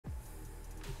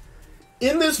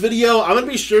In this video, I'm going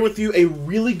to be sharing with you a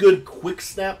really good quick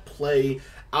snap play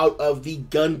out of the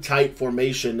gun tight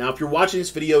formation. Now, if you're watching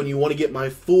this video and you want to get my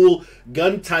full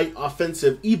gun tight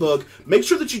offensive ebook, make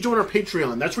sure that you join our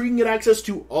Patreon. That's where you can get access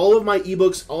to all of my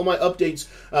ebooks, all my updates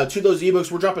to those ebooks.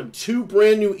 We're dropping 2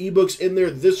 brand new ebooks in there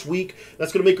this week.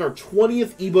 That's going to make our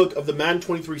 20th ebook of the Madden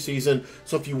 23 season.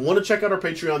 So if you want to check out our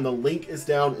Patreon, the link is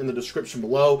down in the description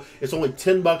below. It's only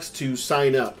 $10 to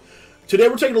sign up. Today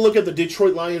we're taking a look at the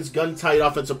Detroit Lions gun tight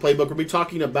offensive playbook. We'll be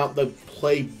talking about the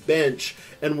play bench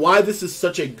and why this is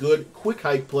such a good quick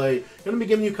hike play. I'm going to be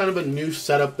giving you kind of a new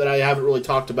setup that I haven't really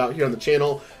talked about here on the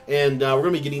channel, and we're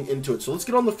going to be getting into it. So let's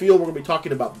get on the field. We're going to be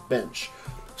talking about bench.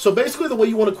 So basically the way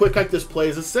you want to quick hike this play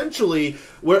is essentially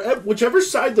whichever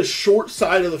side the short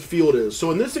side of the field is.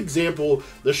 So in this example,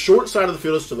 the short side of the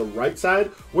field is to the right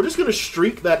side. We're just going to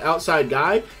streak that outside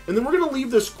guy, and then we're going to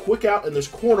leave this quick out in this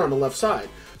corner on the left side.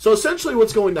 So essentially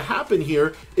what's going to happen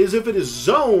here is if it is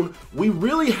zone, we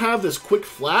really have this quick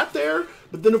flat there,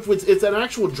 but then if it's an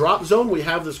actual drop zone, we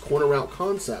have this corner route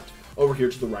concept over here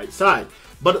to the right side.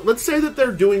 But let's say that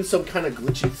they're doing some kind of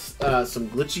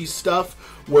glitchy stuff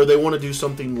where they want to do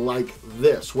something like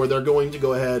this, where they're going to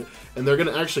go ahead and they're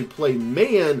going to actually play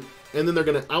man, and then they're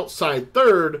going to outside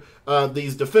third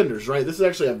these defenders, right? This is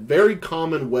actually a very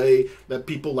common way that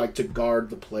people like to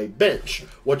guard the play bench.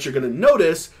 What you're going to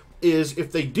notice is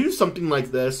if they do something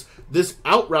like this, this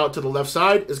out route to the left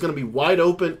side is going to be wide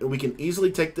open, and we can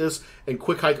easily take this and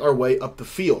quick hike our way up the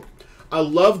field. I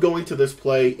love going to this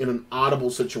play in an audible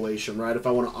situation, right? If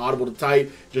I want to audible to tight,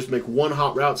 just make one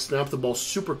hot route, snap the ball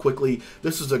super quickly.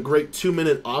 This is a great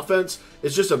 2-minute offense.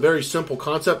 It's just a very simple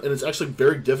concept, and it's actually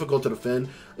very difficult to defend.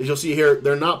 As you'll see here,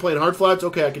 they're not playing hard flats.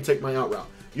 Okay, I can take my out route.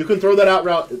 You can throw that out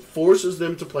route. It forces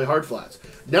them to play hard flats.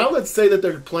 Now let's say that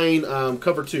they're playing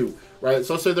cover 2. Right,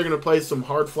 so let's say they're going to play some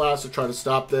hard flats to try to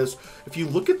stop this. If you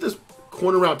look at this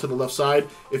corner route to the left side,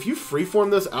 if you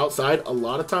freeform this outside, a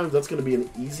lot of times that's going to be an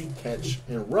easy catch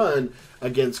and run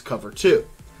against cover 2.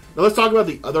 Now let's talk about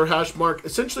the other hash mark.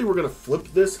 Essentially, we're going to flip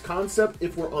this concept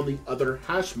if we're on the other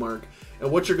hash mark.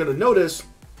 And what you're going to notice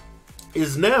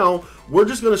is now we're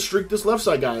just going to streak this left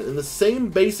side guy, and the same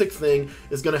basic thing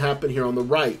is going to happen here on the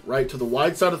right to the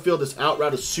wide side of the field. This out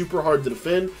route is super hard to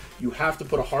defend. You have to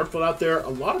put a hard flat out there. A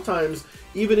lot of times,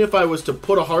 even if I was to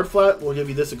put a hard flat, we'll give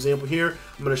you this example here.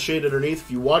 I'm going to shade underneath.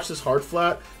 If you watch this hard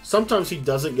flat, sometimes he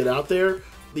doesn't get out there.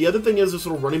 The other thing is this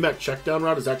little running back check down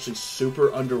route is actually super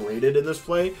underrated in this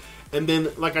play. And then,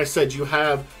 like I said, you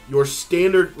have your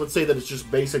standard, let's say that it's just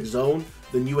basic zone.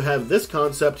 Then you have this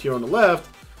concept here on the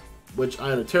left, which I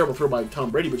had a terrible throw by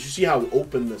Tom Brady, but you see how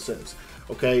open this is.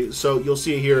 Okay, so you'll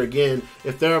see here again,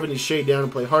 if they're having to shade down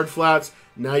and play hard flats,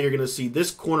 now you're going to see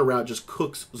this corner route just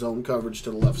cooks zone coverage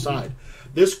to the left side.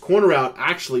 This corner route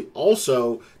actually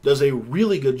also does a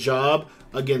really good job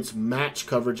against match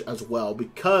coverage as well,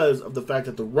 because of the fact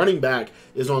that the running back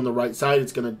is on the right side.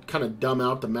 It's going to kind of dumb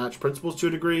out the match principles to a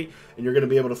degree, and you're going to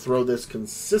be able to throw this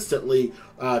consistently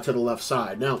to the left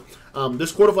side. Now,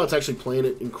 this quarter flat's actually playing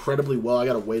it incredibly well. I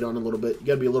got to wait on it a little bit. You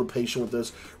got to be a little patient with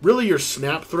this. Really, your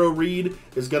snap throw read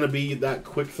is going to be that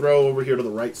quick throw over here to the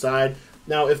right side.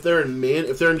 Now, if they're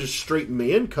in just straight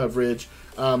man coverage,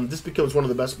 this becomes one of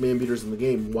the best man beaters in the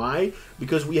game. Why?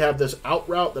 Because we have this out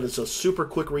route that is a super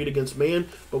quick read against man,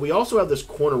 but we also have this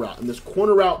corner route, and this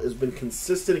corner route has been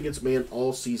consistent against man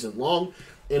all season long.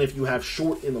 And if you have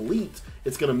short and elite,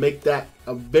 it's going to make that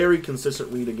a very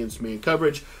consistent read against man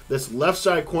coverage. This left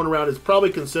side corner route is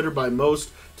probably considered by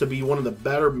most to be one of the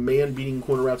better man beating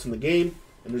corner routes in the game.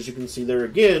 And as you can see there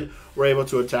again, we're able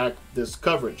to attack this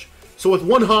coverage. So with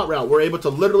one hot route, we're able to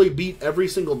literally beat every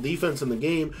single defense in the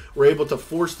game. We're able to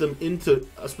force them into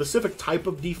a specific type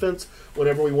of defense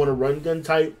whenever we want to run gun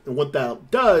tight. And what that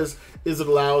does is it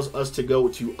allows us to go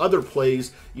to other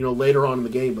plays, later on in the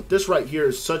game. But this right here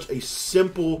is such a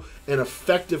simple and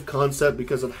effective concept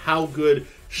because of how good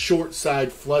short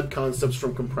side flood concepts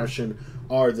from compression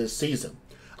are this season.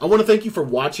 I want to thank you for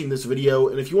watching this video,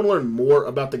 and if you want to learn more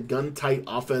about the gun tight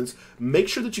offense, make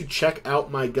sure that you check out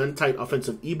my gun tight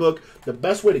offensive ebook. The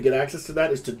best way to get access to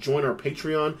that is to join our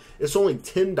Patreon. It's only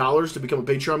 $10 to become a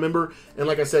Patreon member, and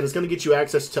like I said, it's going to get you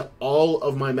access to all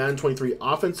of my Madden 23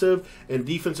 offensive and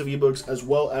defensive ebooks, as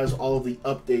well as all of the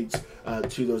updates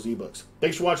to those ebooks.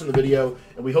 Thanks for watching the video,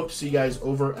 and we hope to see you guys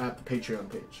over at the Patreon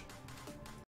page.